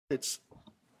It's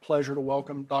a pleasure to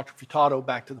welcome Dr. Furtado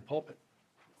back to the pulpit.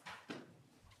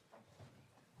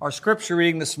 Our scripture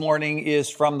reading this morning is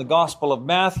from the Gospel of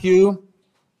Matthew,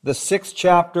 the 6th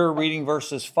chapter, reading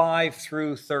verses 5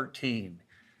 through 13.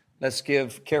 Let's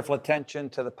give careful attention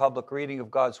to the public reading of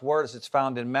God's Word as it's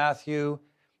found in Matthew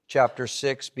chapter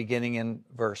 6, beginning in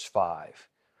verse 5.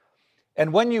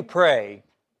 And when you pray,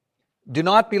 do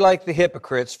not be like the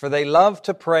hypocrites, for they love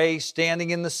to pray standing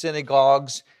in the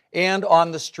synagogues and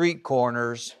on the street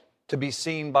corners to be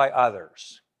seen by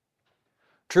others.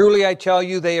 Truly I tell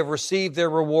you, they have received their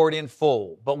reward in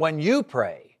full. But when you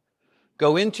pray,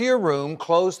 go into your room,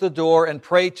 close the door, and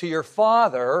pray to your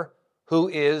Father who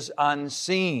is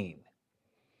unseen.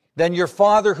 Then your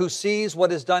Father who sees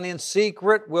what is done in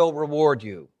secret will reward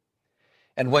you.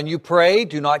 And when you pray,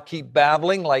 do not keep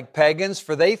babbling like pagans,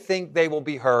 for they think they will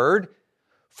be heard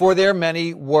for their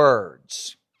many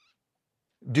words.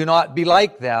 Do not be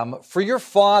like them, for your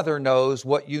Father knows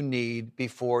what you need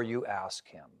before you ask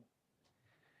Him.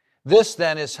 This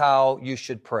then is how you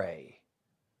should pray.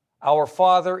 Our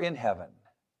Father in heaven,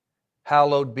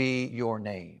 hallowed be your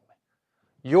name.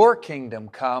 Your kingdom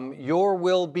come, your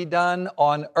will be done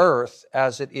on earth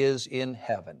as it is in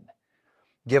heaven.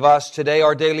 Give us today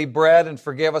our daily bread and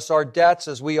forgive us our debts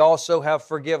as we also have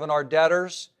forgiven our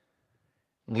debtors.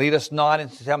 Lead us not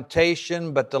into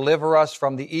temptation, but deliver us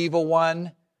from the evil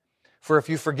one. For if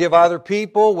you forgive other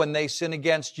people when they sin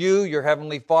against you, your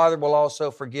heavenly Father will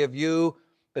also forgive you.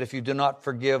 But if you do not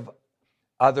forgive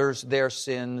others their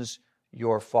sins,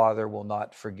 your Father will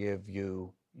not forgive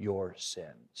you your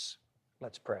sins.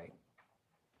 Let's pray.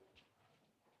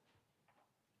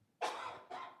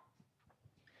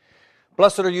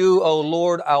 Blessed are you, O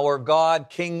Lord, our God,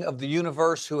 King of the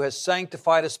universe, who has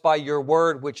sanctified us by your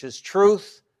word, which is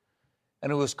truth,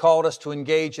 and who has called us to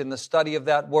engage in the study of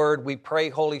that word. We pray,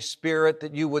 Holy Spirit,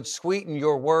 that you would sweeten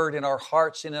your word in our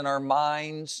hearts and in our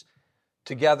minds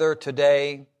together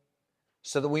today,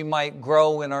 so that we might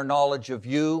grow in our knowledge of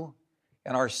you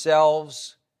and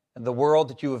ourselves and the world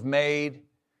that you have made,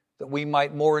 that we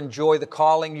might more enjoy the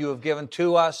calling you have given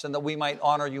to us, and that we might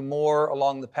honor you more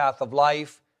along the path of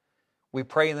life. We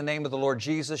pray in the name of the Lord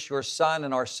Jesus, your Son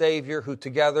and our Savior, who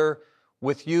together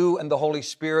with you and the Holy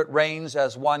Spirit reigns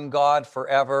as one God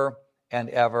forever and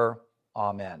ever.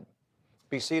 Amen.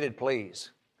 Be seated,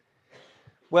 please.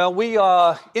 Well, we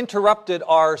interrupted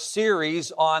our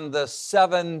series on the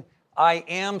 7 I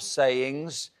am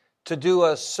sayings to do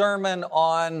a sermon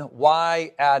on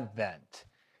why Advent.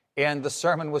 And the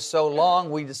sermon was so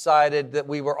long, we decided that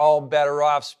we were all better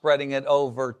off spreading it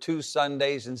over 2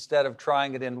 Sundays instead of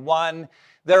trying it in one.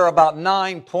 There are about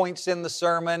 9 points in the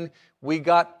sermon. We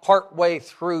got partway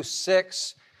through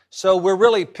 6, so we're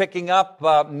really picking up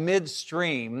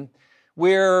midstream.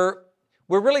 We're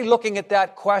really looking at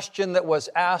that question that was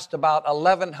asked about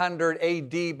 1100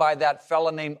 AD by that fellow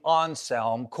named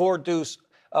Anselm, Cordus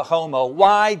Homo.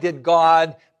 Why did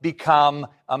God become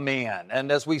a man?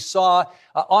 And as we saw,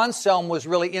 Anselm was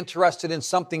really interested in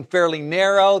something fairly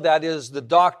narrow, that is the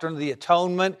doctrine of the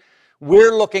atonement.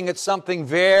 We're looking at something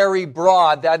very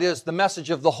broad, that is the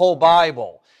message of the whole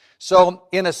Bible. So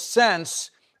in a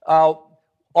sense,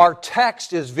 our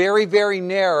text is very, very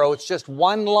narrow. It's just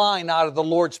one line out of the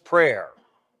Lord's Prayer.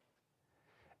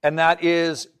 And that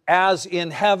is, as in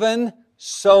heaven,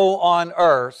 so on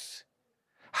earth.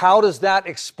 How does that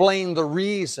explain the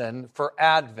reason for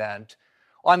Advent?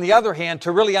 On the other hand,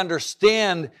 to really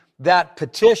understand that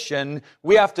petition,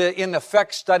 we have to, in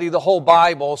effect, study the whole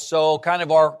Bible. So kind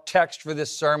of our text for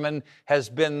this sermon has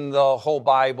been the whole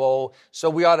Bible. So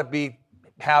we ought to be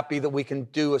happy that we can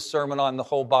do a sermon on the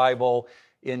whole Bible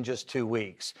in just 2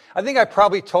 weeks. I think I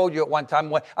probably told you at one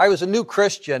time, when I was a new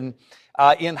Christian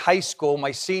in high school,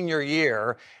 my senior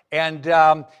year, and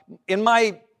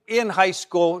in high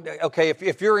school, okay,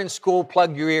 if you're in school,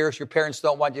 plug your ears, your parents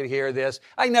don't want you to hear this.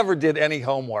 I never did any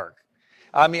homework.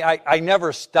 I mean, I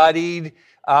never studied.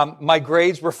 My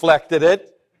grades reflected it.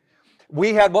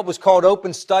 We had what was called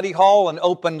open study hall and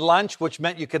open lunch, which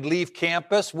meant you could leave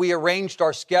campus. We arranged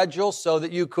our schedule so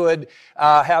that you could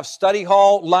have study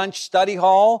hall, lunch, study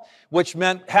hall, which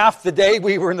meant half the day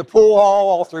we were in the pool hall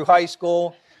all through high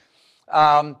school.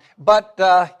 But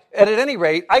at any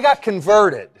rate, I got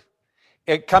converted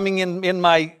coming in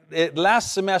my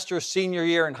last semester, senior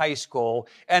year in high school,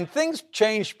 and things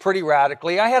changed pretty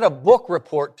radically. I had a book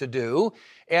report to do,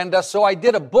 and so I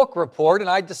did a book report, and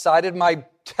I decided my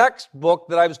textbook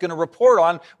that I was going to report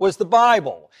on was the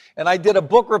Bible. And I did a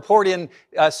book report in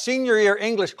senior year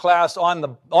English class on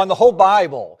the whole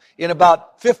Bible in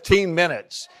about 15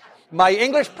 minutes. My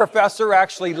English professor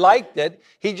actually liked it.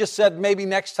 He just said maybe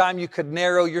next time you could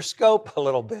narrow your scope a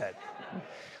little bit.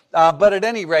 But at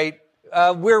any rate,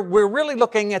 we're really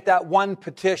looking at that one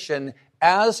petition,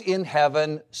 as in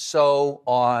heaven, so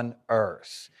on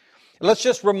earth. Let's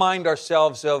just remind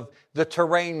ourselves of the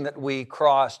terrain that we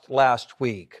crossed last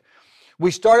week. We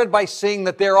started by seeing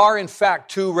that there are, in fact,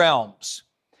 two realms.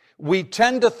 We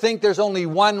tend to think there's only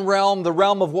one realm, the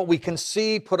realm of what we can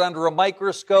see, put under a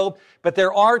microscope, but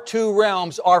there are two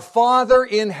realms. Our Father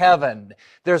in heaven.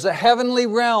 There's a heavenly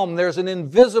realm. There's an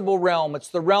invisible realm. It's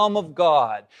the realm of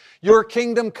God. Your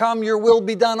kingdom come, your will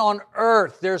be done on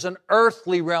earth. There's an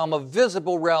earthly realm, a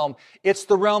visible realm. It's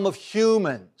the realm of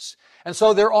humans. And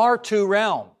so there are two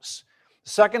realms. The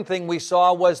second thing we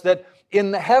saw was that in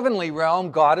the heavenly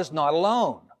realm, God is not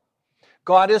alone.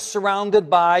 God is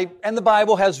surrounded by, and the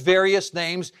Bible has various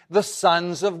names, the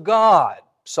sons of God.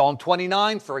 Psalm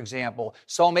 29, for example,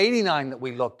 Psalm 89 that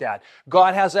we looked at.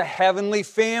 God has a heavenly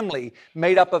family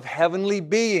made up of heavenly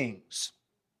beings.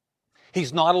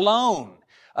 He's not alone.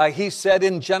 He said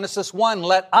in Genesis 1,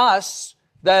 let us,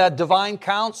 the divine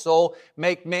counsel,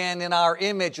 make man in our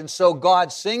image. And so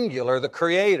God, singular, the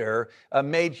Creator,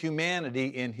 made humanity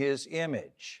in His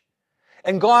image.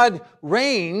 And God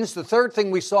reigns. The third thing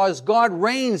we saw is God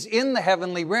reigns in the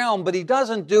heavenly realm, but He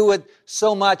doesn't do it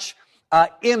so much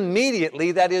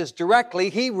immediately, that is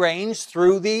directly. He reigns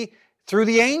through the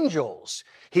angels.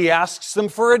 He asks them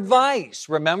for advice.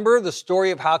 Remember the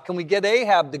story of how can we get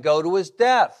Ahab to go to his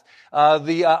death?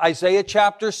 Isaiah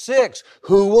chapter 6,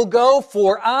 who will go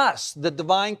for us, the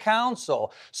divine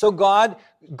counsel. So God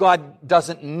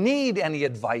doesn't need any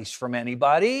advice from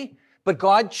anybody, but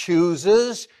God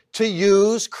chooses to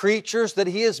use creatures that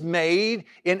He has made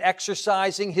in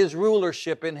exercising His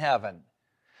rulership in heaven.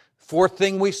 Fourth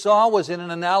thing we saw was in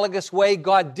an analogous way,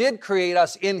 God did create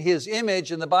us in His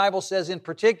image, and the Bible says in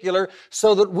particular,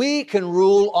 so that we can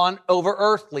rule over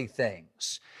earthly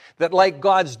things. That like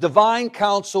God's divine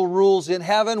counsel rules in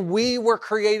heaven, we were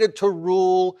created to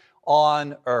rule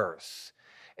on earth.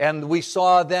 And we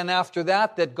saw then after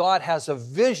that God has a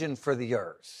vision for the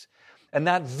earth. And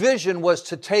that vision was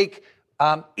to take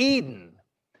Eden,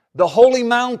 the holy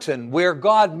mountain where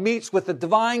God meets with the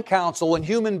divine counsel and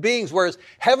human beings, where His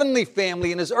heavenly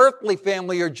family and His earthly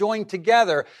family are joined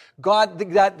together. God,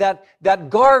 that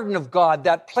garden of God,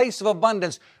 that place of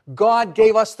abundance, God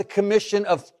gave us the commission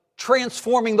of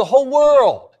transforming the whole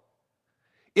world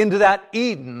into that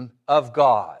Eden of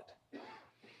God.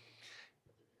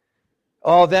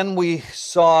 Oh, then we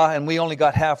saw, and we only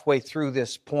got halfway through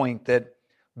this point, that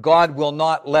God will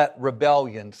not let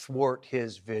rebellion thwart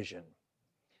His vision.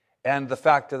 And the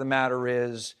fact of the matter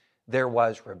is, there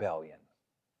was rebellion.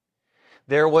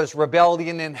 There was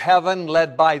rebellion in heaven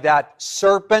led by that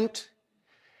serpent,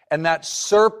 and that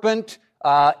serpent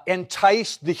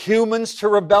enticed the humans to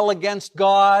rebel against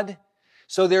God.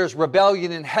 So there's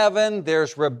rebellion in heaven,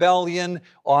 there's rebellion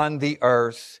on the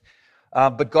earth.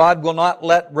 But God will not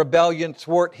let rebellion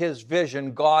thwart His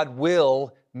vision. God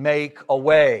will make a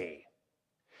way.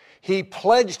 He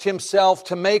pledged Himself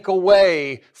to make a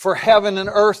way for heaven and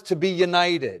earth to be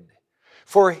united,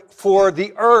 for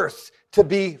the earth to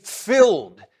be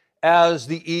filled as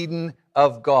the Eden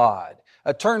of God.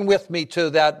 Turn with me to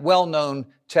that well-known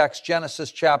text,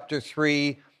 Genesis chapter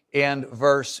 3 and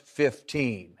verse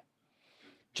 15.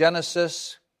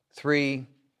 Genesis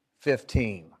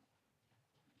 3:15.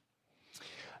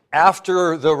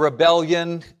 After the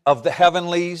rebellion of the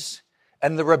heavenlies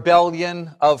and the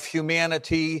rebellion of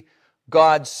humanity,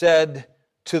 God said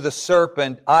to the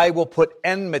serpent, I will put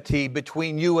enmity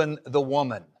between you and the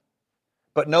woman.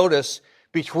 But notice,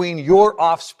 between your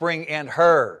offspring and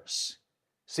hers.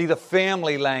 See the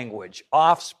family language,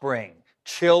 offspring,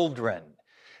 children.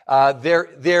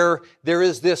 There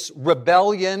is this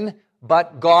rebellion,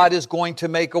 but God is going to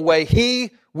make a way.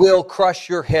 He will crush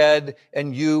your head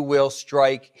and you will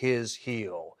strike his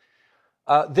heel.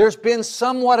 There's been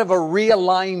somewhat of a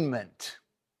realignment.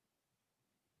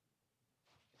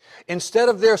 Instead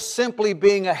of there simply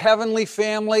being a heavenly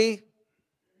family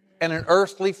and an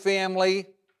earthly family,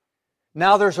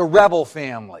 now there's a rebel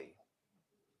family.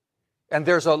 And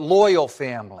there's a loyal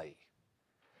family.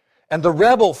 And the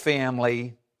rebel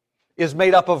family is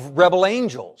made up of rebel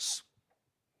angels.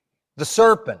 The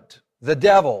serpent, the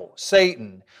devil,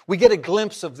 Satan. We get a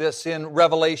glimpse of this in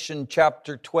Revelation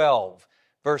chapter 12,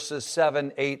 verses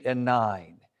 7, 8, and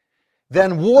 9.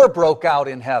 Then war broke out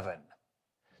in heaven.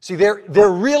 See, there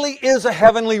really is a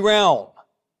heavenly realm.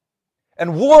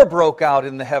 And war broke out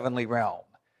in the heavenly realm.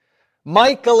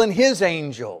 Michael and his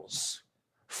angels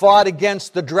fought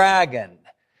against the dragon.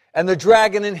 And the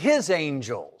dragon and his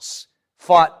angels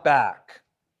fought back.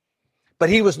 But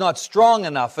he was not strong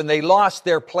enough, and they lost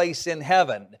their place in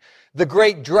heaven. The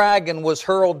great dragon was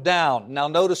hurled down. Now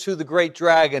notice who the great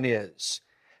dragon is.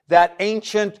 That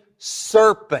ancient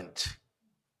serpent.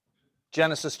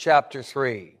 Genesis chapter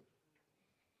 3.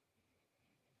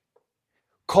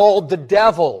 Called the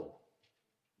devil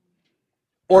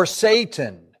or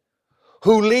Satan,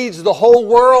 who leads the whole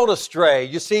world astray.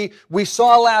 You see, we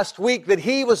saw last week that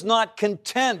he was not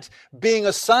content being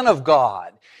a son of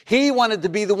God. He wanted to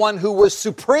be the one who was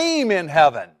supreme in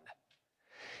heaven.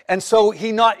 And so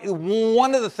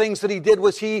one of the things that he did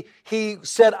was he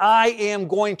said, I am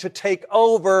going to take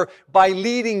over by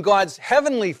leading God's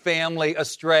heavenly family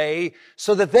astray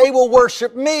so that they will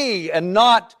worship me and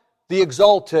not the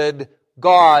exalted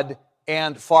God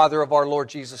and Father of our Lord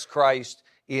Jesus Christ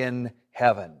in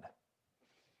heaven.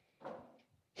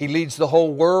 He leads the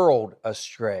whole world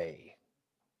astray.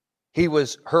 He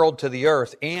was hurled to the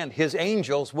earth and his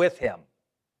angels with him.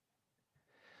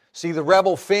 See, the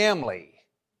rebel family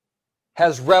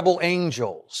has rebel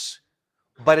angels,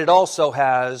 but it also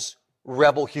has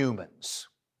rebel humans.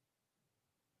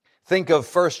 Think of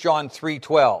 1 John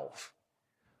 3:12.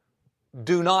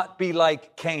 Do not be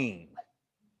like Cain,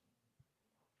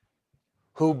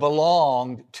 who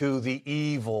belonged to the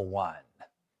evil one.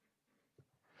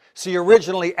 See,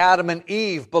 originally Adam and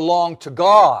Eve belonged to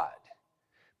God,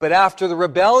 but after the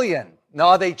rebellion,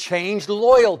 now they changed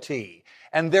loyalty,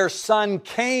 and their son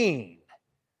Cain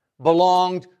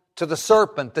belonged to the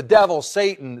serpent, the devil,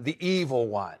 Satan, the evil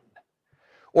one.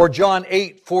 Or John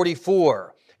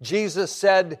 8:44, Jesus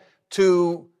said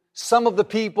to some of the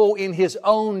people in his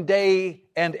own day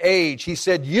and age, he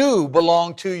said, you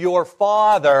belong to your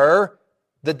father,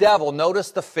 the devil.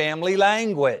 Notice the family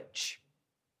language.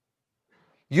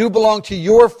 You belong to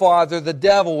your father, the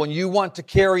devil, when you want to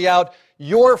carry out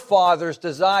your father's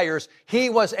desires. He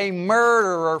was a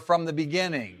murderer from the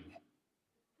beginning.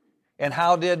 And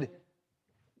how did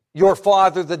your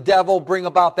father, the devil, bring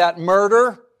about that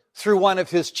murder? Through one of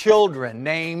his children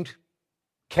named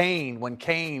Cain, when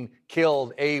Cain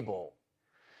killed Abel.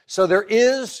 So there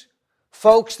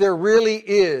really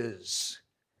is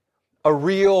a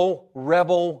real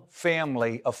rebel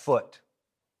family afoot.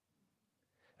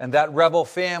 And that rebel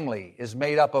family is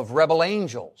made up of rebel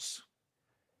angels.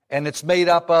 And it's made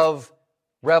up of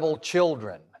rebel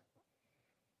children,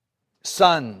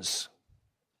 sons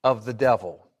of the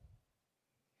devil.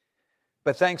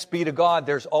 But thanks be to God,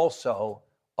 there's also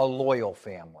a loyal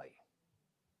family.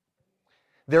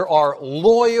 There are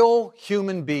loyal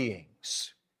human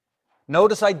beings.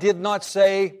 Notice I did not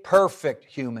say perfect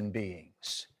human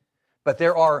beings, but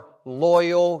there are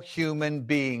loyal human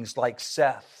beings like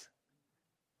Seth.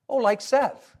 Oh, like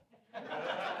Seth.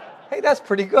 Hey, that's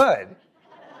pretty good.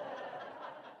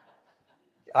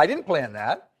 I didn't plan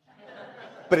that,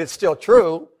 but it's still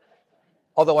true,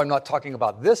 although I'm not talking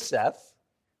about this Seth.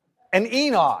 And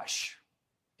Enosh.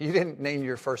 You didn't name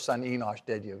your first son Enosh,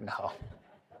 did you? No.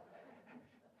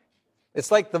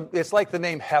 It's like the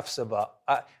name Hephzibah.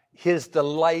 His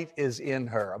delight is in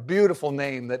her. A beautiful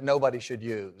name that nobody should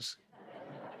use.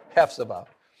 Hephzibah.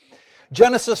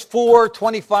 Genesis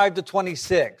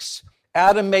 4:25-26.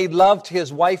 Adam made love to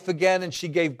his wife again, and she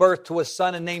gave birth to a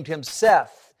son and named him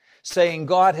Seth, saying,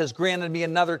 God has granted me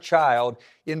another child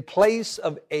in place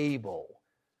of Abel,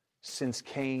 since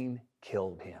Cain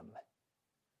killed him.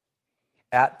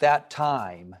 At that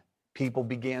time, people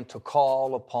began to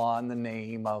call upon the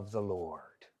name of the Lord.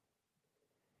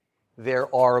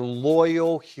 There are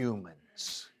loyal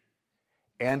humans.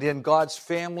 And in God's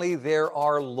family, there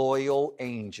are loyal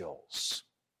angels.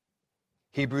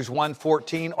 Hebrews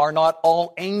 1:14, are not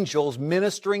all angels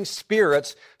ministering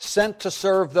spirits sent to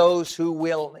serve those who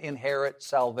will inherit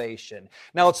salvation?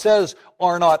 Now it says,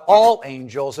 are not all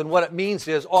angels, and what it means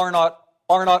is, are not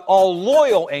all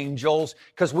loyal angels,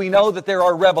 because we know that there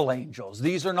are rebel angels.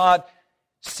 These are not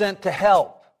sent to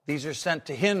help. These are sent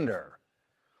to hinder.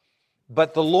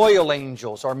 But the loyal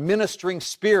angels are ministering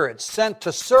spirits sent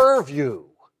to serve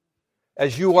you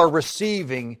as you are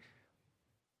receiving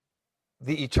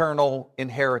the eternal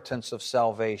inheritance of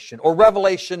salvation. Or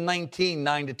Revelation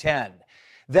 19:9-10.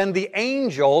 Then the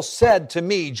angel said to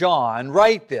me, John,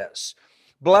 write this,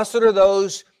 blessed are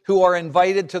those who are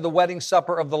invited to the wedding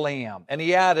supper of the Lamb. And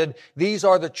he added, these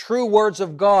are the true words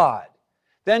of God.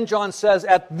 Then John says,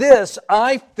 at this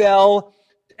I fell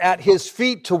at his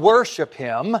feet to worship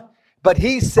him, but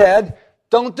he said,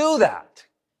 don't do that.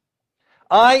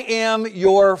 I am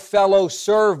your fellow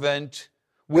servant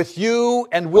with you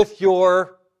and with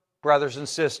your brothers and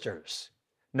sisters.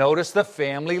 Notice the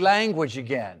family language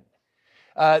again.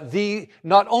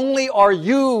 Not only are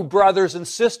you brothers and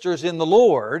sisters in the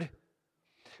Lord,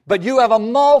 but you have a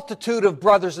multitude of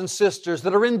brothers and sisters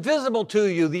that are invisible to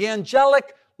you, the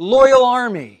angelic loyal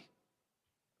army.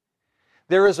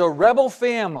 There is a rebel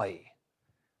family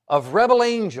of rebel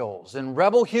angels and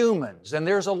rebel humans, and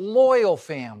there's a loyal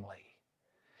family.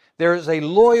 There is a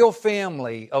loyal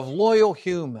family of loyal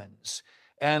humans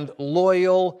and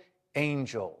loyal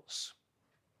angels.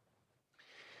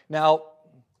 Now,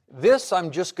 this I'm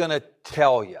just going to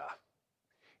tell you,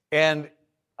 and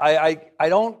I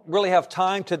don't really have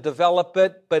time to develop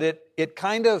it, but it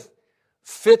kind of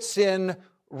fits in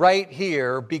right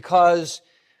here, because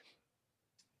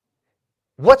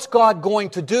what's God going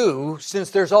to do since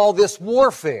there's all this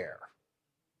warfare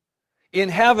in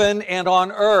heaven and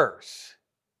on earth?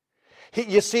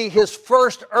 You see, his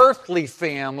first earthly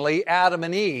family, Adam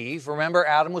and Eve, remember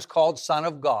Adam was called son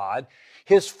of God,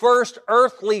 his first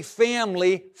earthly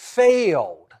family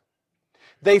failed.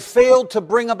 They failed to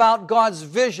bring about God's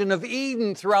vision of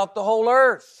Eden throughout the whole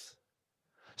earth.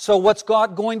 So what's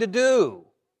God going to do?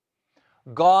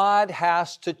 God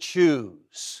has to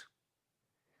choose.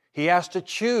 He has to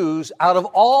choose out of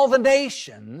all the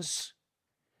nations,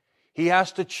 he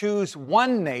has to choose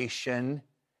one nation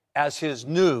as his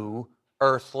new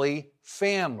earthly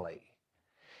family.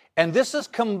 And this is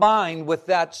combined with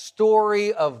that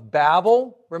story of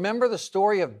Babel. Remember the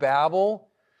story of Babel,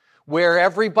 where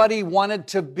everybody wanted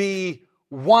to be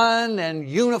one and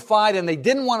unified, and they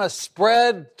didn't want to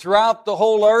spread throughout the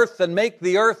whole earth and make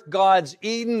the earth God's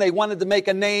Eden. They wanted to make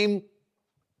a name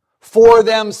for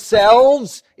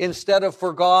themselves instead of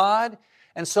for God.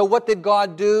 And so what did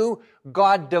God do?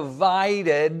 God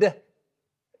divided,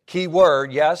 key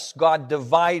word, yes, God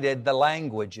divided the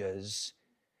languages.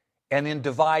 And in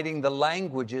dividing the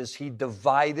languages, he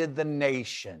divided the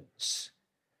nations.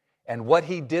 And what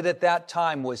he did at that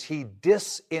time was he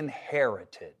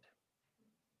disinherited.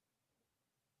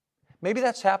 Maybe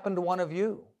that's happened to one of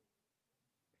you.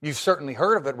 You've certainly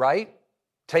heard of it, right?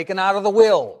 Taken out of the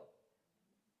will.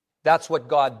 That's what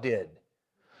God did.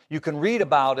 You can read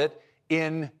about it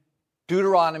in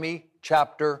Deuteronomy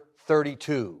chapter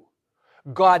 32.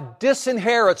 God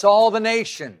disinherits all the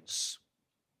nations,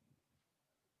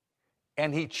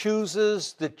 and he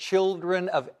chooses the children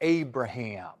of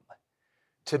Abraham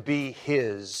to be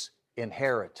his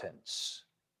inheritance.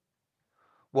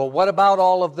 Well, what about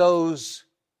all of those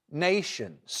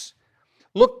nations?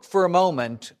 Look for a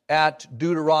moment at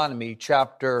Deuteronomy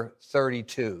chapter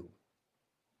 32.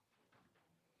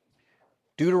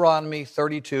 Deuteronomy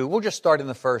 32, we'll just start in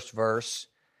the first verse.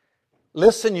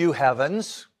 Listen, you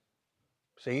heavens.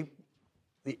 See,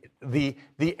 the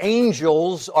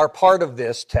angels are part of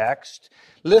this text.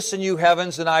 Listen, you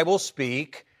heavens, and I will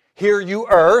speak. Hear, you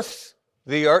earth.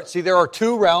 The earth. See, there are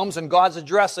two realms, and God's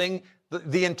addressing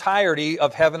the entirety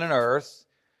of heaven and earth.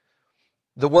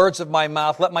 The words of my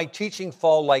mouth, let my teaching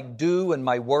fall like dew, and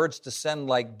my words descend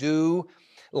like dew,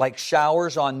 like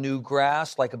showers on new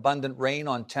grass, like abundant rain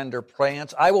on tender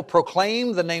plants. I will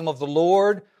proclaim the name of the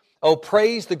Lord. Oh,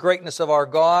 praise the greatness of our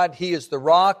God. He is the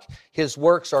rock. His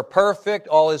works are perfect.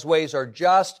 All his ways are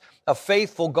just. A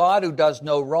faithful God who does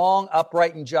no wrong,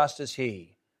 upright and just is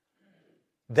he.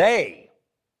 They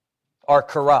are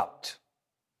corrupt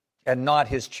and not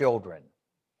his children.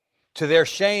 To their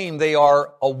shame, they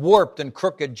are a warped and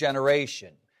crooked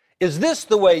generation. Is this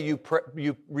the way you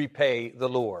repay the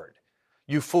Lord,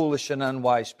 you foolish and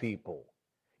unwise people?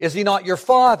 Is he not your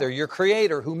Father, your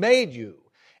Creator, who made you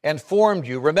and formed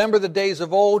you? Remember the days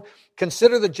of old.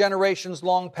 Consider the generations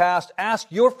long past. Ask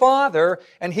your father,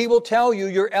 and he will tell you,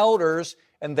 your elders,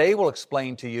 and they will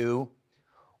explain to you.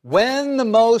 When the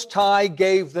Most High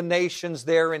gave the nations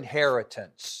their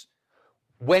inheritance,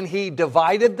 when he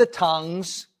divided the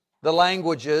tongues, the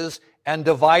languages, and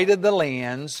divided the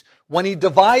lands, when he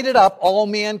divided up all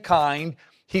mankind,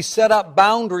 he set up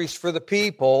boundaries for the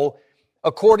people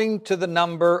according to the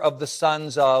number of the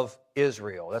sons of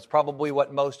Israel. That's probably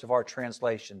what most of our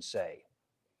translations say.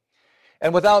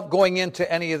 And without going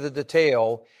into any of the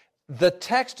detail, the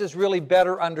text is really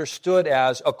better understood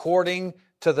as according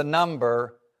to the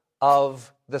number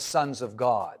of the sons of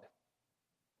God,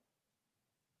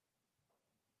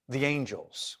 the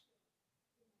angels,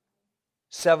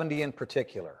 70 in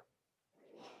particular.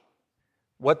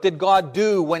 What did God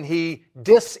do when he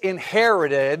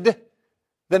disinherited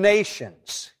the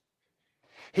nations?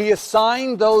 He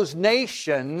assigned those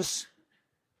nations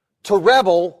to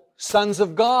rebel sons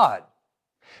of God.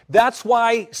 That's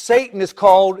why Satan is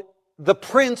called the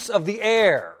prince of the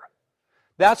air.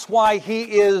 That's why he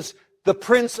is the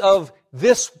prince of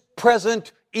this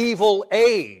present evil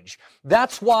age.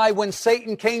 That's why when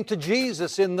Satan came to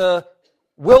Jesus in the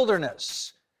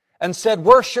wilderness and said,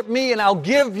 worship me and I'll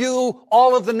give you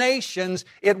all of the nations,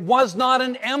 it was not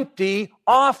an empty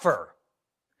offer.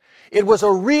 It was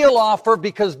a real offer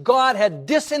because God had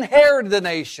disinherited the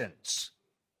nations.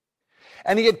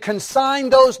 And he had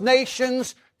consigned those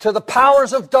nations to the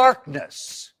powers of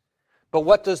darkness. But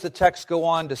what does the text go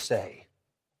on to say?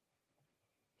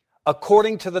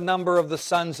 According to the number of the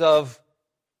sons of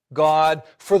God,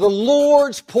 for the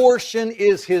Lord's portion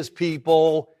is his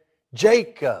people,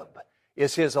 Jacob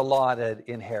is his allotted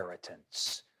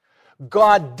inheritance.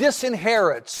 God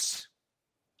disinherits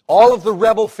all of the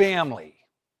rebel family.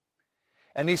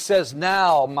 And he says,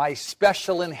 now my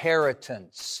special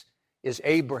inheritance is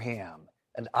Abraham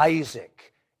and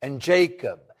Isaac and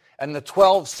Jacob and the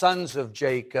 12 sons of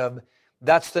Jacob.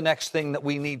 That's the next thing that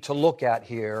we need to look at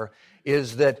here,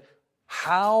 is that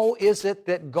how is it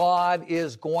that God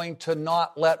is going to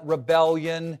not let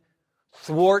rebellion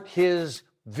thwart his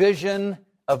vision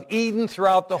of Eden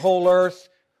throughout the whole earth?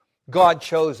 God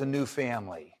chose a new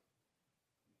family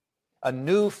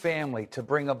to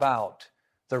bring about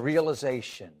the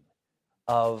realization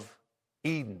of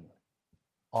Eden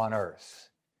on earth.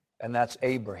 And that's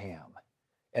Abraham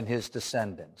and his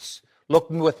descendants. Look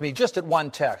with me just at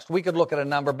one text. We could look at a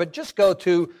number, but just go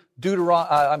to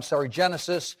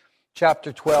Genesis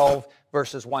chapter 12,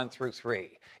 verses 1 through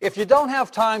 3. If you don't have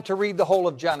time to read the whole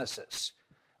of Genesis,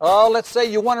 let's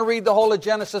say you want to read the whole of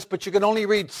Genesis, but you can only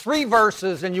read 3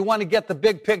 verses and you want to get the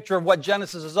big picture of what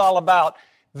Genesis is all about,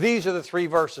 these are the 3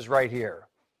 verses right here.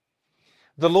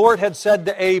 The Lord had said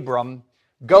to Abram,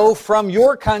 go from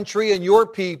your country and your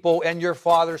people and your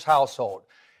father's household.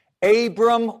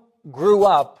 Abram grew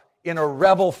up in a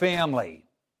rebel family.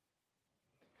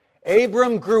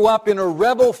 Abram grew up in a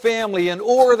rebel family in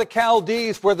Ur of the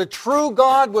Chaldees, where the true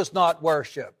God was not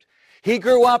worshipped. He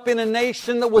grew up in a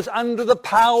nation that was under the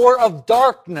power of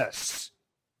darkness,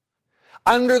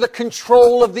 under the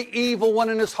control of the evil one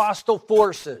and his hostile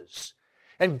forces.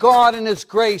 And God in his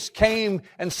grace came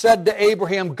and said to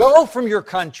Abraham, go from your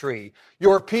country,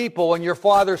 your people, and your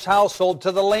father's household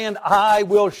to the land I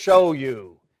will show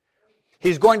you.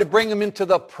 He's going to bring him into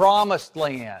the promised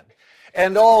land.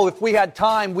 And if we had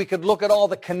time, we could look at all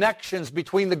the connections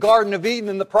between the Garden of Eden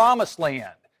and the promised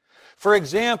land. For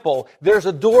example, there's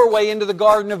a doorway into the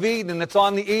Garden of Eden, and it's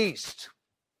on the east.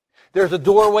 There's a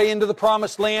doorway into the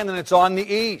promised land, and it's on the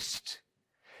east.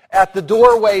 At the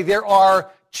doorway, there are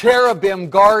cherubim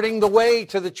guarding the way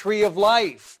to the tree of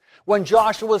life. When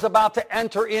Joshua was about to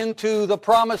enter into the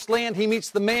promised land, he meets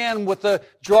the man with the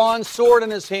drawn sword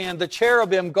in his hand, the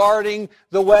cherubim guarding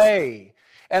the way.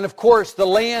 And of course, the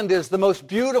land is the most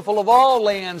beautiful of all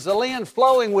lands, the land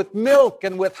flowing with milk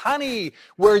and with honey,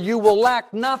 where you will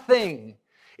lack nothing.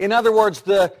 In other words,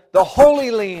 the Holy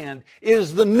Land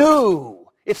is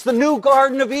it's the new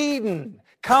Garden of Eden,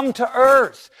 come to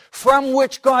earth, from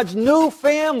which God's new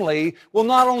family will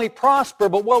not only prosper,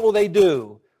 but what will they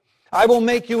do? I will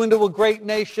make you into a great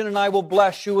nation, and I will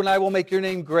bless you, and I will make your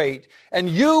name great, and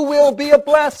you will be a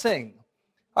blessing.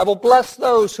 I will bless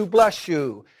those who bless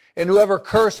you, and whoever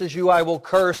curses you, I will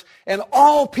curse, and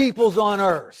all peoples on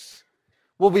earth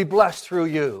will be blessed through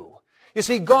you. You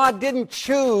see, God didn't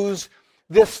choose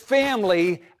this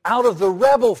family out of the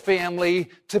rebel family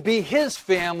to be his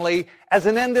family as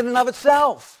an end in and of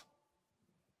itself.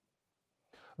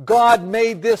 God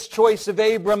made this choice of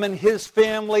Abram and his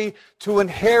family to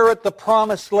inherit the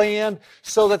promised land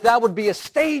so that would be a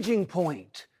staging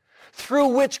point through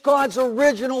which God's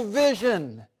original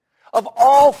vision of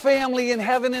all family in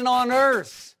heaven and on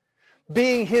earth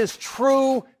being his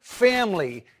true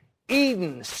family,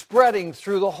 Eden spreading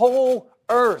through the whole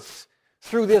earth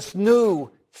through this new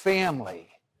family,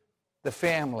 the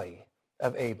family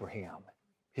of Abraham.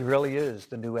 He really is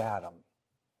the new Adam.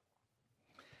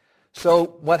 So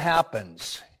what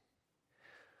happens?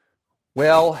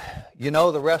 Well, you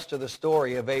know the rest of the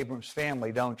story of Abram's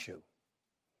family, don't you?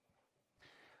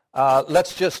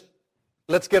 Let's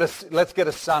get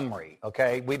a summary,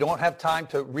 okay? We don't have time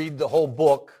to read the whole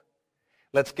book.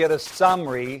 Let's get a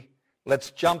summary.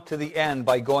 Let's jump to the end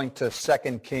by going to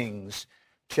 2 Kings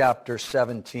chapter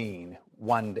 17,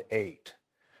 1 to 8.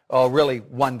 Oh, really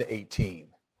 1 to 18.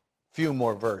 A few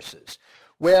more verses.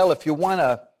 Well, if you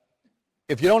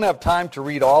don't have time to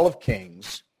read all of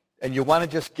Kings, and you want to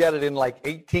just get it in like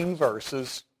 18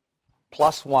 verses,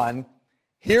 plus 1,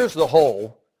 here's the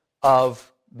whole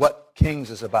of what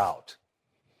Kings is about.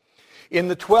 In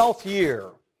the 12th year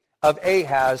of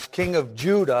Ahaz, king of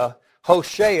Judah,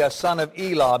 Hoshea, son of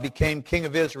Elah, became king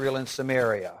of Israel in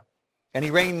Samaria. And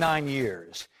he reigned 9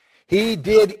 years. He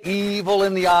did evil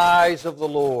in the eyes of the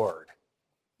Lord,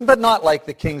 but not like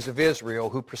the kings of Israel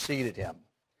who preceded him.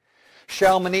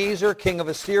 Shalmaneser, king of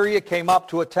Assyria, came up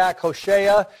to attack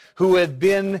Hoshea, who had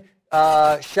been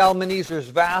Shalmaneser's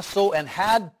vassal and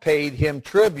had paid him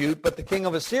tribute, but the king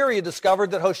of Assyria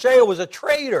discovered that Hoshea was a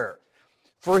traitor,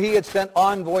 for he had sent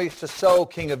envoys to So,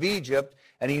 king of Egypt,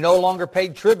 and he no longer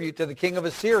paid tribute to the king of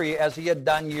Assyria as he had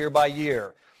done year by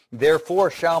year. Therefore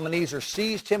Shalmaneser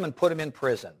seized him and put him in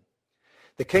prison.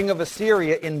 The king of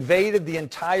Assyria invaded the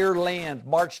entire land,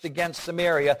 marched against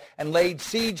Samaria, and laid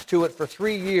siege to it for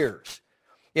 3 years.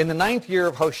 In the 9th year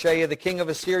of Hoshea, the king of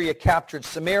Assyria captured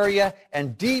Samaria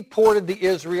and deported the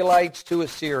Israelites to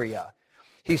Assyria.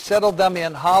 He settled them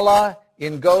in Hala,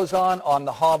 in Gozan, on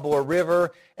the Habor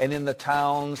River, and in the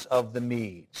towns of the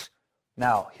Medes.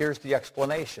 Now, here's the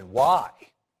explanation. Why?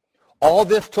 All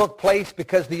this took place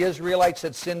because the Israelites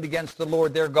had sinned against the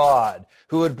Lord their God,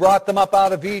 who had brought them up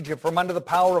out of Egypt from under the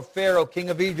power of Pharaoh, king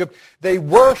of Egypt. They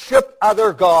worshiped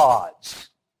other gods.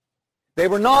 They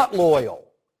were not loyal.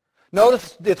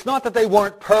 Notice, it's not that they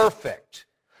weren't perfect.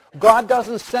 God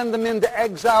doesn't send them into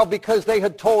exile because they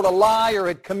had told a lie or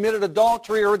had committed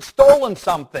adultery or had stolen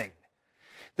something.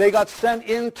 They got sent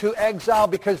into exile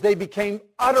because they became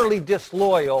utterly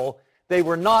disloyal. They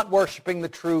were not worshiping the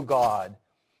true God.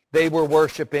 They were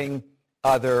worshiping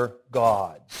other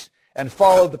gods and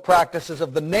followed the practices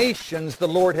of the nations the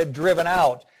Lord had driven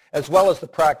out, as well as the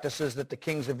practices that the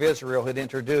kings of Israel had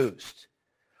introduced.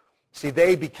 See,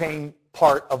 they became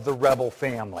part of the rebel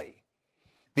family.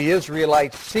 The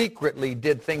Israelites secretly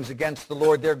did things against the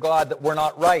Lord their God that were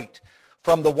not right.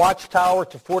 From the watchtower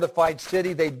to fortified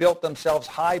city, they built themselves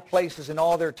high places in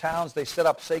all their towns. They set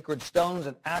up sacred stones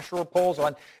and Asherah poles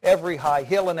on every high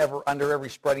hill and under every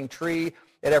spreading tree.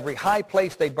 At every high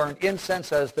place they burned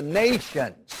incense, as the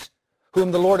nations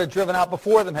whom the Lord had driven out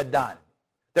before them had done.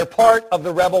 They're part of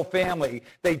the rebel family.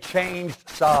 They changed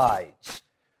sides.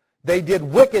 They did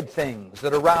wicked things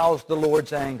that aroused the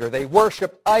Lord's anger. They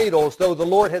worshiped idols, though the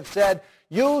Lord had said,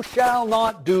 "You shall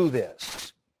not do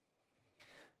this."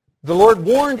 The Lord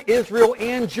warned Israel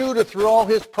and Judah through all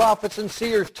his prophets and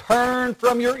seers, "Turn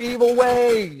from your evil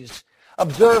ways.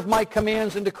 Observe my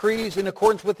commands and decrees in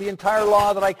accordance with the entire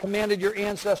law that I commanded your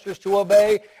ancestors to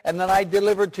obey and that I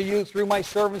delivered to you through my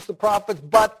servants the prophets."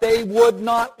 But they would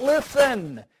not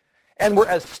listen and were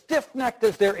as stiff-necked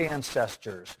as their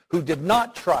ancestors, who did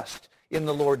not trust in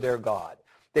the Lord their God.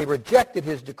 They rejected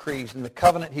his decrees and the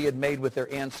covenant he had made with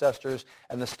their ancestors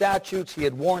and the statutes he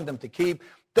had warned them to keep.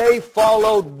 They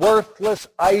followed worthless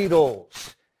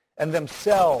idols and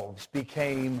themselves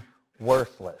became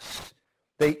worthless.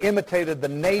 They imitated the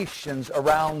nations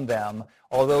around them,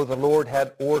 although the Lord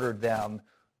had ordered them,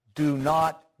 "Do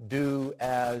not do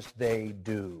as they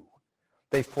do."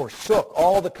 They forsook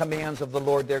all the commands of the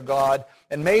Lord their God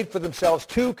and made for themselves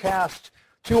two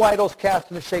idols cast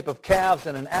in the shape of calves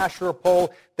and an Asherah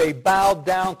pole. They bowed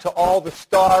down to all the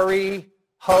starry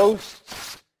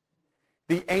hosts,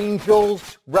 the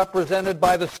angels represented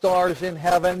by the stars in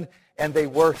heaven, and they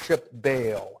worshiped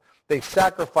Baal. They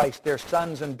sacrificed their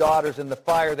sons and daughters in the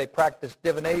fire. They practiced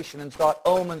divination and sought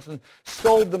omens and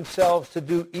sold themselves to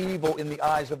do evil in the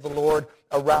eyes of the Lord,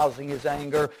 arousing his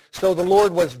anger. So the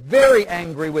Lord was very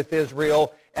angry with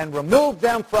Israel and removed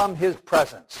them from his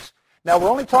presence. Now, we're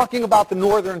only talking about the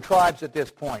northern tribes at this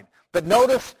point, but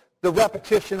notice the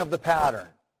repetition of the pattern.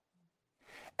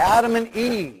 Adam and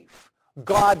Eve,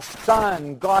 God's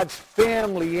son, God's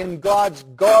family, in God's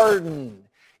garden,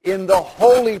 in the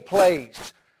holy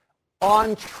place,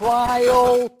 on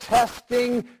trial,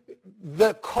 testing,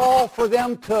 the call for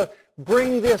them to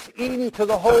bring this Eden to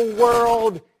the whole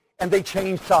world, and they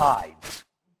changed sides.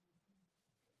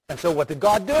 And so what did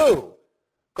God do?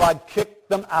 God kicked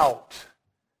them out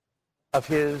of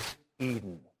his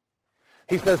Eden.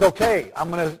 He says, "Okay,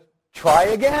 I'm going to try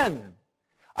again.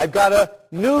 I've got a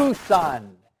new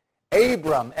son,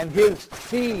 Abram, and his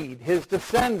seed, his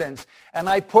descendants, and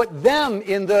I put them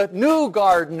in the new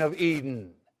Garden of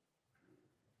Eden,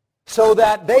 so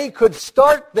that they could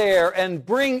start there and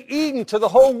bring Eden to the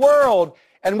whole world."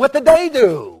 And what did they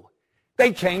do?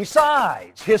 They changed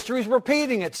sides. History's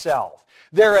repeating itself.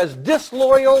 They're as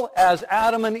disloyal as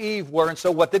Adam and Eve were. And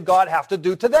so what did God have to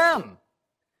do to them?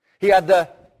 He had to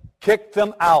kick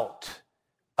them out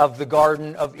of the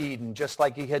Garden of Eden, just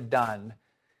like he had done.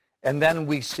 And then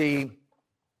we see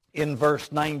in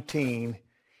verse 19,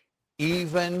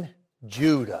 even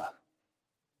Judah.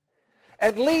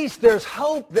 At least there's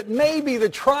hope that maybe the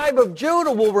tribe of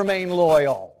Judah will remain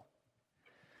loyal.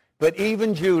 But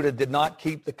even Judah did not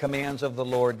keep the commands of the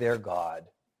Lord their God.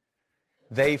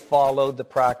 They followed the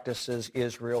practices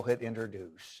Israel had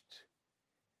introduced.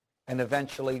 And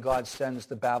eventually God sends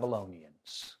the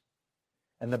Babylonians.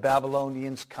 And the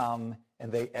Babylonians come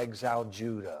and they exile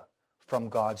Judah from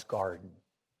God's garden,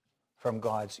 from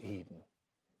God's Eden.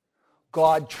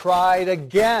 God tried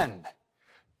again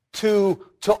to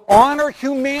honor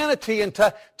humanity and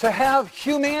to have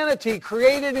humanity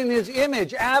created in his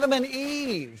image, Adam and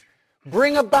Eve,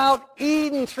 bring about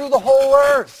Eden through the whole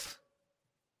earth.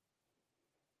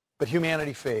 But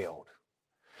humanity failed.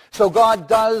 So God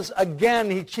does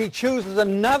again, he chooses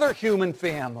another human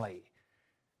family,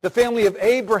 the family of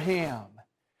Abraham,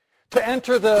 to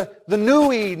enter the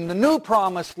new Eden, the new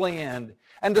promised land,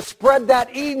 and to spread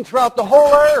that Eden throughout the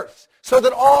whole earth so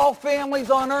that all families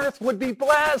on earth would be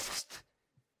blessed.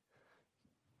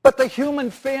 But the human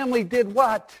family did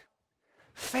what?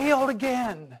 Failed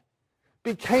again,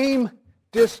 became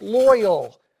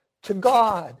disloyal to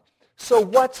God. So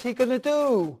what's he going to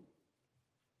do?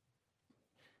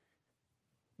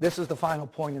 This is the final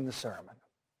point in the sermon.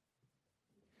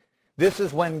 This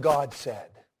is when God said,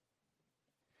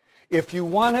 if you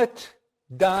want it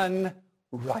done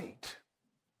right,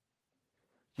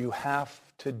 you have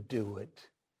to do it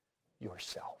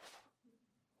yourself.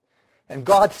 And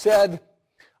God said,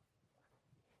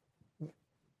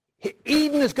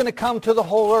 Eden is going to come to the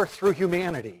whole earth through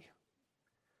humanity.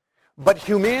 But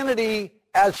humanity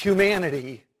as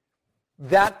humanity,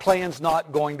 that plan's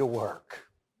not going to work.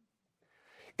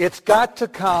 It's got to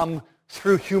come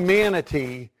through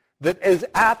humanity that is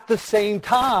at the same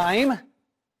time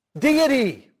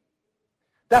deity.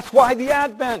 That's why the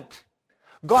Advent.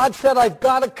 God said, I've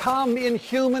got to come in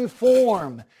human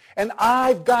form, and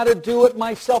I've got to do it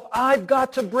myself. I've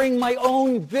got to bring my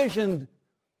own vision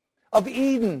of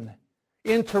Eden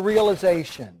into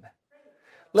realization.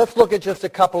 Let's look at just a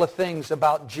couple of things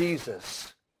about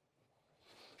Jesus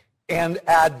and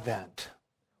Advent.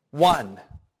 1,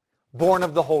 born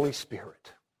of the Holy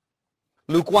Spirit.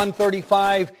 Luke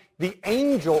 1:35, the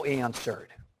angel answered,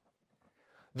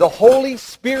 the Holy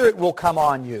Spirit will come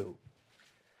on you,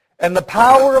 and the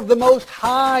power of the Most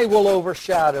High will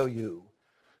overshadow you.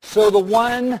 So the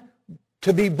one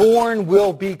to be born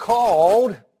will be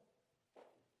called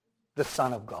the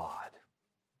Son of God.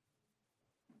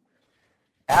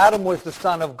 Adam was the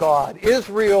Son of God.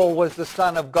 Israel was the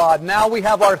Son of God. Now we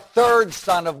have our third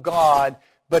Son of God,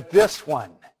 but this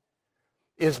one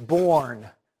is born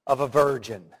of a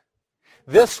virgin.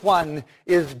 This one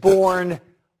is born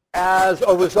as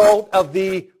a result of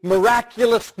the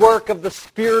miraculous work of the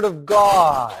Spirit of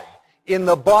God in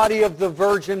the body of the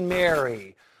Virgin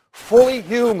Mary, fully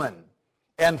human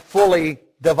and fully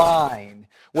divine,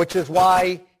 which is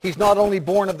why he's not only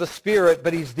born of the Spirit,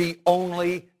 but he's the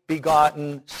only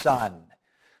begotten Son.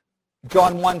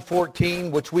 John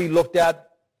 1:14, which we looked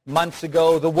at months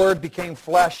ago, the Word became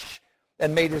flesh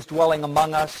and made his dwelling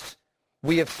among us.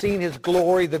 We have seen his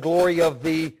glory, the glory of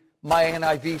the, my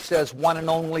NIV says, one and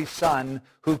only Son,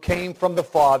 who came from the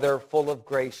Father, full of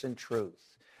grace and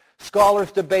truth.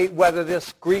 Scholars debate whether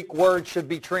this Greek word should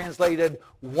be translated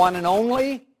one and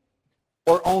only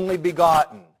or only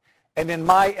begotten. And in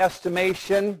my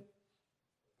estimation,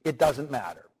 it doesn't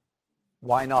matter.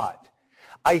 Why not?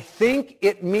 I think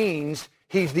it means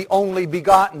he's the only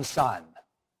begotten Son.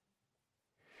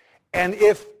 And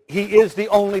if he is the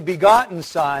only begotten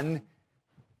Son,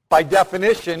 by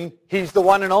definition, he's the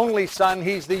one and only Son.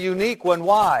 He's the unique one.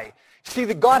 Why? See,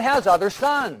 that God has other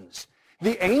sons.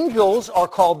 The angels are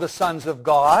called the sons of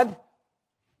God,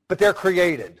 but they're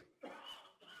created.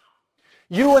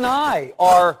 You and I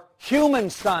are human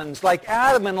sons, like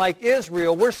Adam and like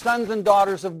Israel. We're sons and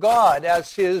daughters of God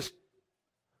as his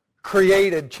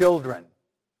created children.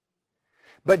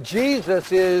 But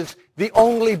Jesus is the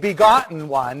only begotten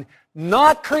one,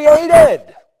 not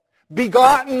created.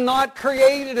 Begotten, not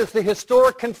created is the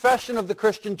historic confession of the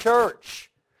Christian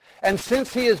church. And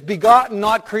since he is begotten,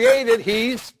 not created,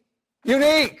 he's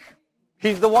unique.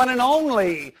 He's the one and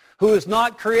only who is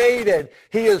not created.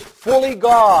 He is fully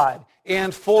God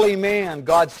and fully man.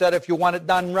 God said, if you want it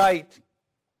done right,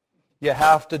 you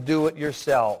have to do it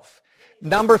yourself.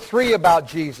 Number 3 about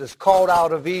Jesus, called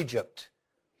out of Egypt.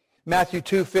 Matthew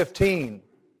 2:15.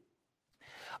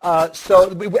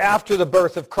 So after the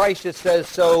birth of Christ, it says,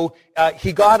 so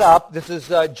he got up, this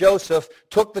is Joseph,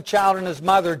 took the child and his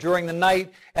mother during the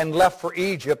night and left for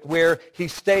Egypt, where he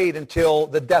stayed until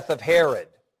the death of Herod.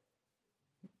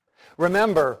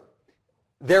 Remember,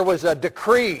 there was a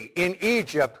decree in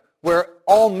Egypt where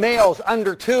all males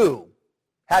under 2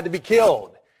 had to be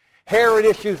killed. Herod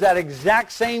issues that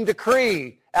exact same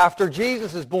decree after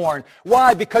Jesus is born.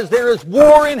 Why? Because there is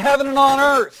war in heaven and on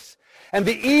earth. And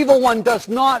the evil one does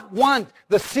not want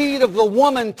the seed of the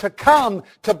woman to come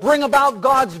to bring about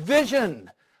God's vision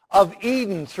of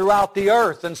Eden throughout the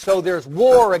earth. And so there's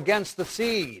war against the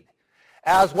seed,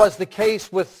 as was the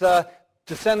case with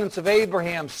descendants of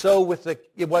Abraham, so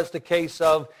it was the case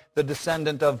of the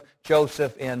descendant of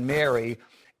Joseph and Mary.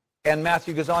 And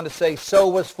Matthew goes on to say, so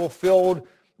was fulfilled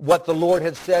what the Lord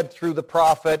had said through the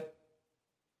prophet,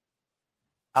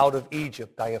 out of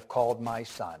Egypt I have called my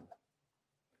son.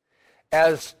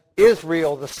 As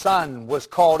Israel, the son, was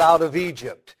called out of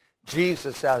Egypt,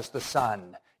 Jesus as the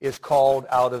son is called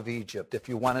out of Egypt. If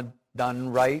you want it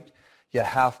done right, you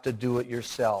have to do it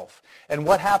yourself. And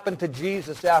what happened to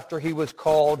Jesus after he was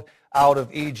called out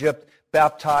of Egypt,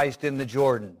 baptized in the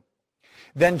Jordan?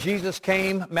 Then Jesus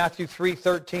came, Matthew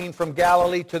 3:13, from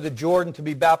Galilee to the Jordan to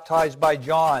be baptized by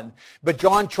John. But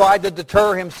John tried to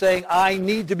deter him, saying, I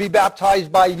need to be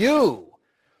baptized by you.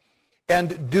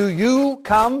 And do you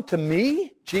come to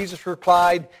me? Jesus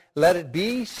replied, let it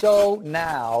be so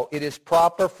now. It is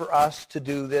proper for us to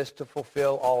do this to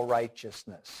fulfill all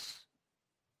righteousness.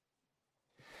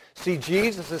 See,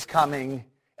 Jesus is coming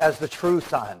as the true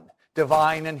Son,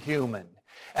 divine and human.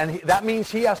 And that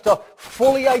means he has to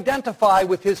fully identify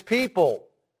with his people.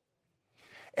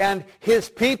 And his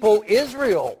people,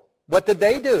 Israel, what did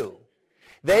they do?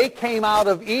 They came out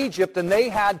of Egypt and they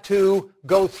had to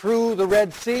go through the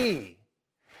Red Sea.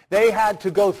 They had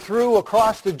to go through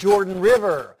across the Jordan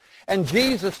River. And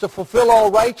Jesus, to fulfill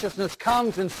all righteousness,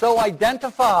 comes and so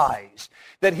identifies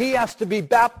that he has to be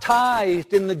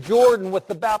baptized in the Jordan with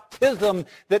the baptism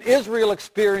that Israel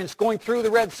experienced going through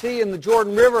the Red Sea and the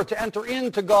Jordan River to enter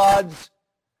into God's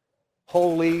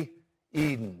holy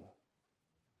Eden.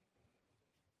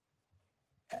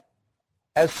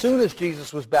 As soon as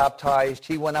Jesus was baptized,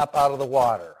 he went up out of the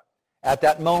water. At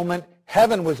that moment,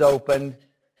 heaven was opened.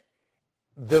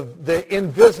 The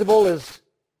invisible is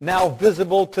now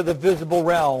visible to the visible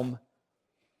realm.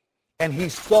 And he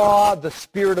saw the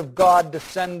Spirit of God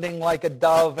descending like a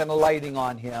dove and alighting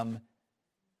on him.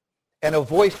 And a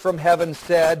voice from heaven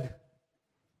said,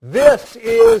 this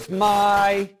is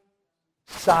my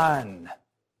Son,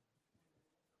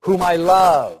 whom I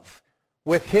love.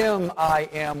 With him I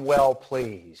am well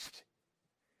pleased.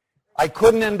 I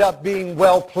couldn't end up being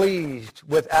well pleased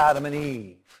with Adam and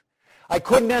Eve. I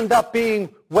couldn't end up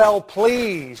being well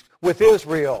pleased with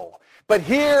Israel. But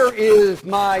here is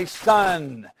my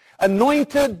Son,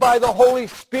 anointed by the Holy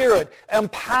Spirit,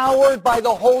 empowered by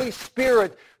the Holy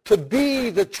Spirit to be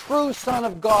the true Son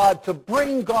of God, to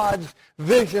bring God's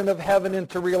vision of heaven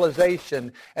into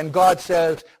realization. And God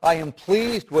says, I am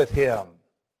pleased with him.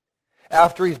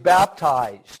 After he's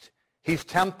baptized, he's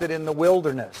tempted in the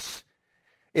wilderness.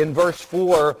 In verse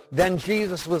 4, then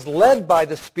Jesus was led by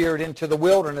the Spirit into the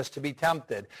wilderness to be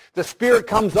tempted. The Spirit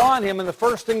comes on him, and the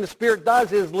first thing the Spirit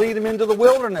does is lead him into the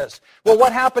wilderness. Well,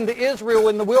 what happened to Israel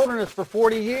in the wilderness for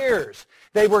 40 years?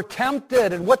 They were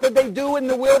tempted, and what did they do in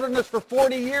the wilderness for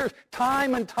 40 years?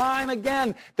 Time and time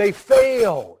again, they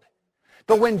failed.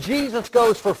 But when Jesus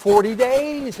goes for 40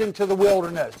 days into the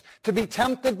wilderness to be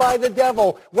tempted by the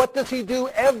devil, what does he do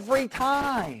every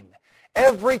time?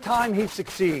 Every time he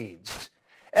succeeds.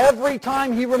 Every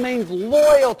time he remains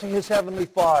loyal to his heavenly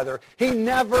Father. He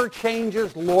never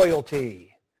changes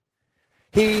loyalty.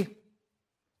 He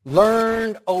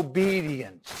learned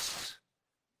obedience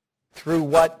through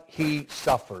what he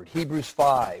suffered. Hebrews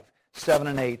 5, 7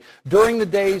 and 8. During the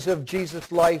days of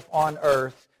Jesus' life on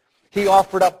earth, he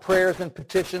offered up prayers and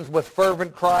petitions with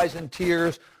fervent cries and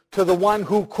tears to the one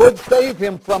who could save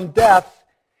him from death,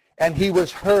 and he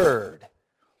was heard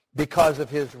because of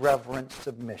his reverent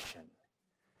submission.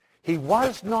 He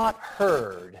was not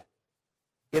heard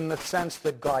in the sense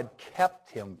that God kept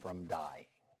him from dying.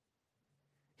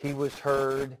 He was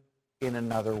heard in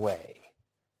another way,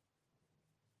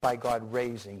 by God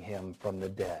raising him from the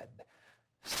dead.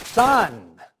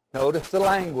 Son, notice the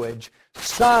language,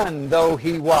 son though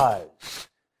he was,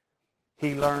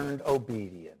 he learned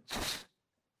obedience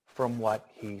from what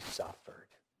he suffered.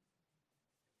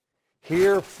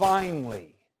 Here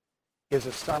finally is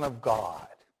a Son of God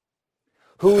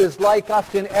who is like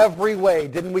us in every way.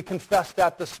 Didn't we confess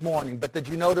that this morning? But did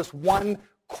you notice one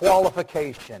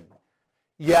qualification?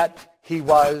 Yet he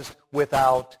was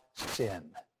without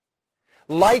sin.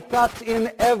 Like us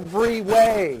in every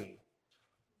way.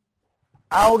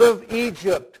 Out of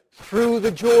Egypt, through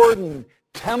the Jordan,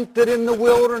 tempted in the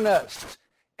wilderness,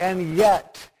 and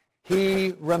yet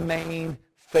he remained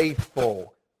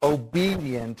faithful,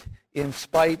 obedient in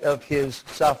spite of his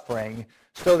suffering,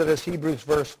 so that as Hebrews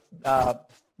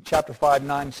chapter 5,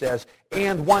 9 says,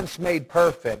 and once made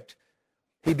perfect,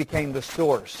 he became the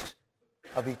source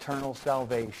of eternal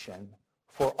salvation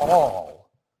for all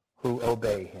who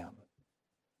obey him.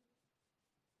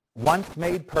 Once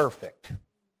made perfect.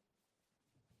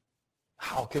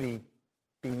 How could he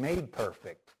be made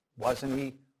perfect? Wasn't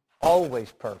he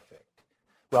always perfect?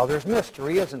 Well, there's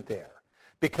mystery, isn't there?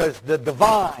 Because the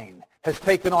divine has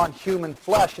taken on human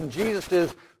flesh, and Jesus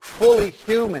is fully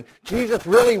human. Jesus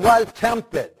really was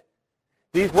tempted.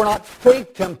 These were not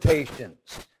fake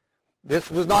temptations.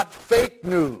 This was not fake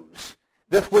news.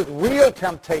 This was real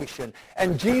temptation.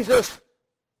 And Jesus,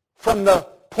 from the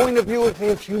point of view of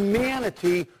his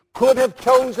humanity, could have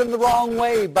chosen the wrong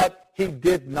way, but he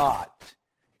did not.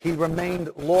 He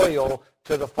remained loyal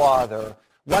to the Father.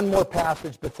 One more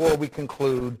passage before we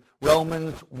conclude,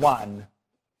 Romans 1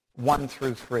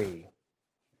 through 3.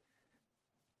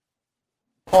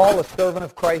 Paul, a servant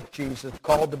of Christ Jesus,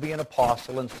 called to be an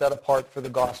apostle and set apart for the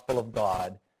gospel of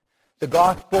God. The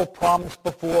gospel promised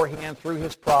beforehand through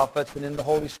his prophets and in the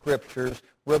Holy Scriptures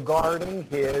regarding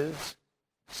his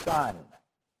Son,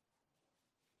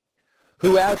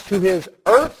 who as to his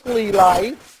earthly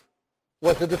life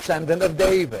was a descendant of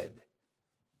David.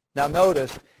 Now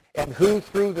notice, and who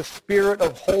through the Spirit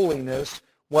of holiness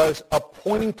was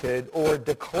appointed or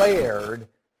declared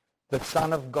the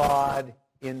Son of God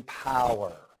in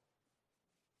power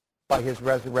by his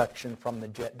resurrection from the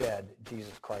dead,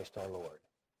 Jesus Christ our Lord.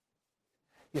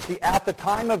 You see, at the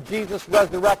time of Jesus'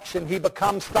 resurrection, he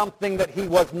becomes something that he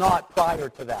was not prior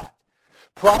to that.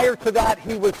 Prior to that,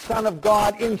 he was Son of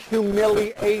God in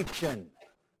humiliation.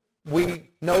 We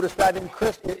notice that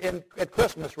at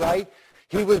Christmas, right?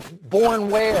 He was born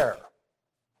where?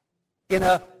 In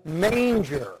a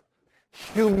manger.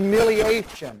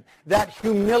 Humiliation. That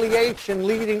humiliation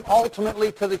leading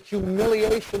ultimately to the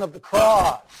humiliation of the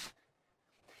cross.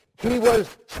 He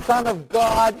was Son of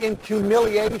God in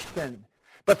humiliation.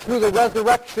 But through the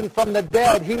resurrection from the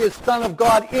dead, he is Son of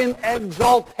God in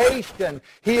exaltation.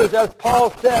 He is, as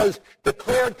Paul says,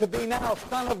 declared to be now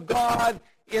Son of God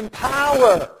in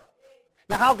power.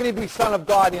 Now, how can he be Son of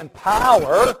God in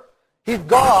power? He's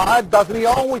God. Doesn't he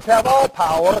always have all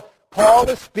power? Paul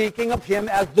is speaking of him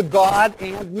as the God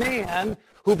and man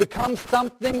who becomes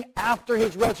something after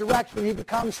his resurrection. He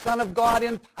becomes Son of God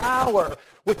in power,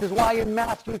 which is why in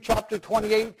Matthew chapter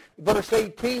 28, verse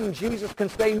 18, Jesus can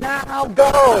say, now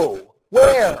go.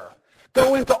 Where?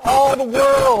 Go into all the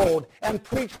world and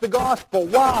preach the gospel.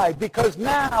 Why? Because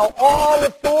now all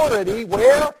authority,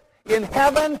 where? In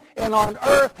heaven and on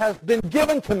earth has been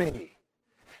given to me.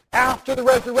 After the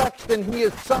resurrection, he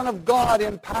is Son of God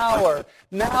in power.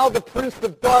 Now the prince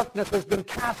of darkness has been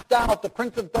cast out. The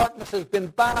prince of darkness has been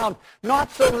bound, not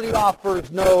so that he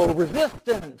offers no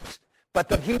resistance, but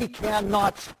that he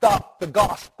cannot stop the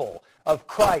gospel of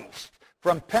Christ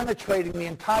from penetrating the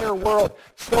entire world,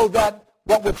 so that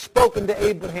what was spoken to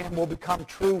Abraham will become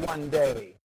true one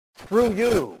day. Through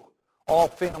you, all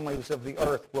families of the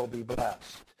earth will be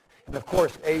blessed. And of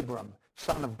course, Abram,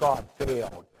 son of God,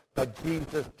 failed. But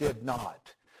Jesus did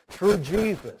not. Through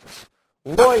Jesus,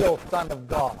 loyal Son of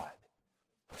God,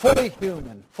 fully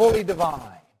human, fully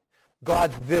divine,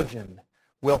 God's vision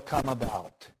will come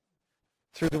about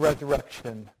through the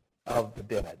resurrection of the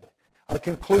dead. I'll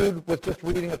conclude with just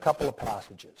reading a couple of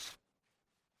passages.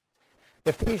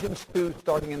 Ephesians 2,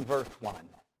 starting in verse 1.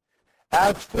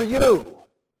 As for you,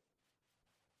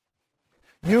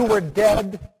 you were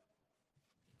dead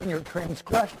in your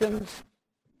transgressions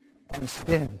and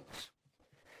sins,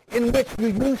 in which you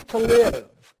used to live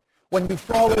when you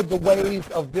followed the ways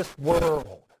of this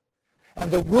world, and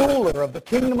the ruler of the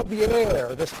kingdom of the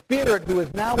air, the Spirit who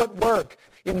is now at work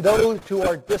in those who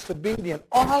are disobedient.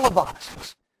 All of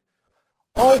us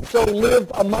also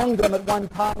lived among them at one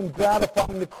time,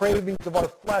 gratifying the cravings of our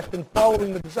flesh and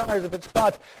following the desires of its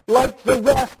thoughts. Like the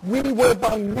rest, we were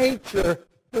by nature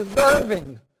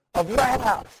deserving of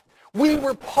wrath. We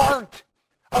were part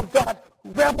of that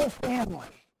rebel family.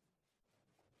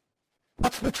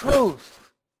 That's the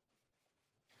truth.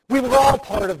 We were all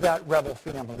part of that rebel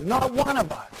family. Not one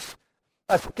of us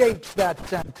escapes that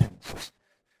sentence.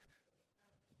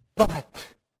 But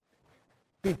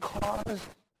because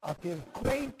of his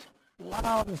great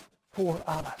love for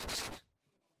us,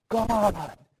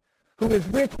 God, who is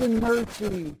rich in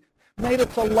mercy, made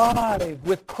us alive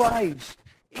with Christ,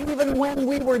 even when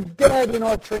we were dead in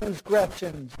our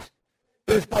transgressions.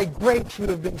 It is by grace you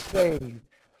have been saved.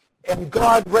 And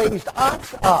God raised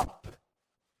us up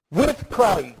with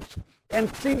Christ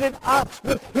and seated us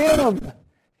with him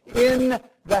in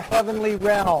the heavenly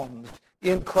realms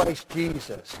in Christ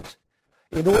Jesus,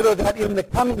 in order that in the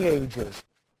coming ages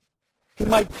he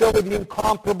might show the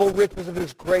incomparable riches of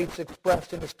his grace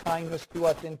expressed in his kindness to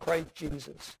us in Christ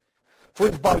Jesus. For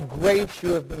it is by grace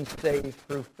you have been saved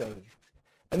through faith.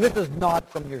 And this is not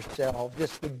from yourselves,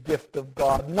 it's the gift of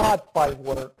God, not by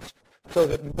works, so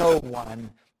that no one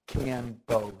can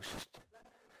boast.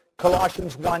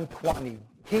 Colossians 1:20,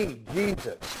 he,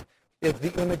 Jesus, is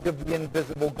the image of the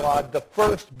invisible God, the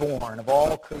firstborn of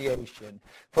all creation.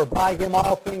 For by him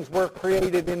all things were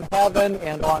created in heaven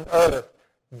and on earth,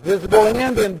 visible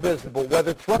and invisible,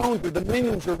 whether thrones or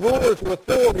dominions or rulers or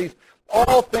authorities,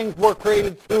 all things were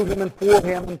created through him and for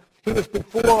him. And he is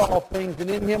before all things, and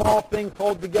in him all things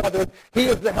hold together. He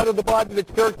is the head of the body of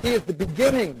the church. He is the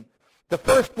beginning, the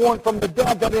firstborn from the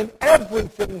dead, that in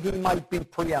everything he might be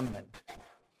preeminent.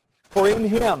 For in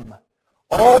him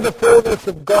all the fullness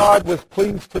of God was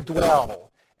pleased to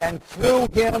dwell, and through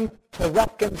him to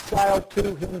reconcile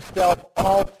to himself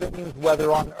all things,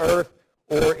 whether on earth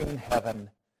or in heaven,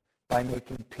 by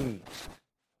making peace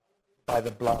by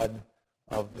the blood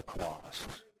of the cross.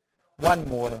 One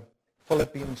more,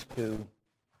 Philippians 2.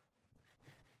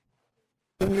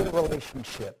 In your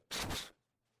relationships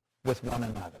with one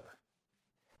another,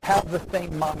 have the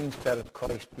same mindset of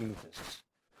Christ Jesus,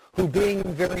 who being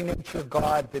in very nature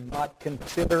God did not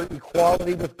consider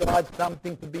equality with God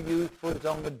something to be used for his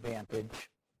own advantage.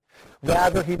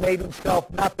 Rather, he made himself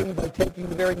nothing by taking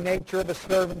the very nature of a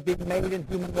servant, being made in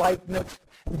human likeness,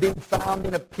 and being found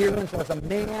in appearance as a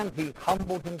man, he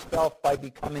humbled himself by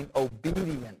becoming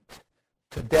obedient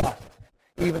to death,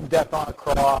 even death on a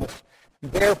cross.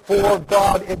 Therefore,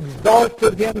 God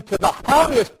exalted him to the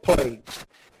highest place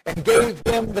and gave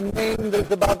him the name that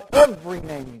is above every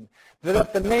name, that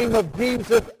at the name of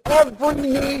Jesus every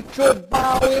knee should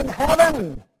bow in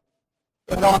heaven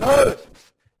and on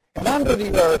earth and under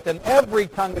the earth, and every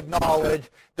tongue acknowledge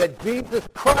that Jesus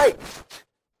Christ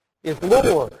is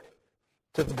Lord,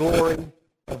 to the glory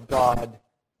of God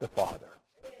the Father.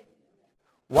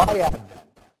 Why Advent?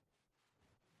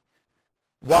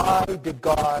 Why did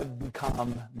God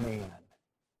become man?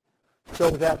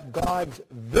 So that God's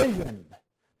vision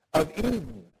of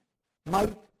Eden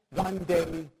might one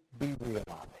day be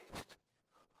realized.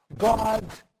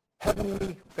 God's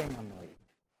heavenly family,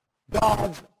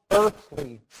 God's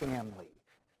earthly family,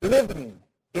 living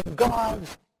in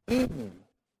God's Eden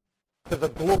to the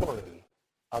glory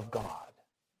of God.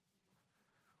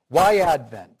 Why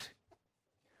Advent?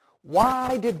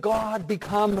 Why did God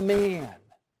become a man?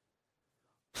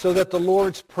 So that the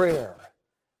Lord's Prayer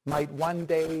might one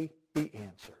day be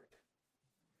answered.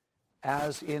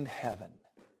 As in heaven,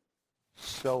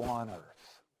 so on earth.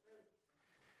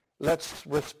 Let's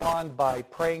respond by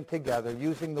praying together,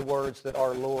 using the words that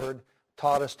our Lord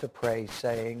taught us to pray,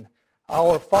 saying,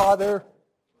 Our Father,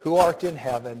 who art in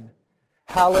heaven,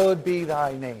 hallowed be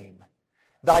thy name.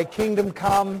 Thy kingdom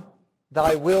come,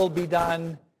 thy will be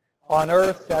done, on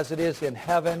earth as it is in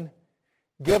heaven.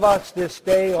 Give us this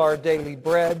day our daily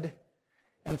bread,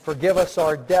 and forgive us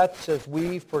our debts as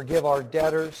we forgive our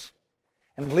debtors.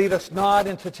 And lead us not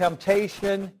into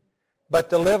temptation, but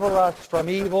deliver us from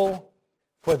evil.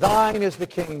 For thine is the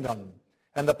kingdom,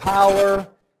 and the power,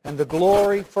 and the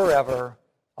glory forever.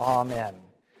 Amen.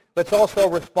 Let's also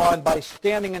respond by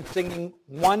standing and singing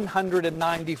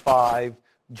 195,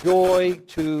 Joy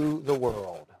to the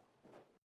World.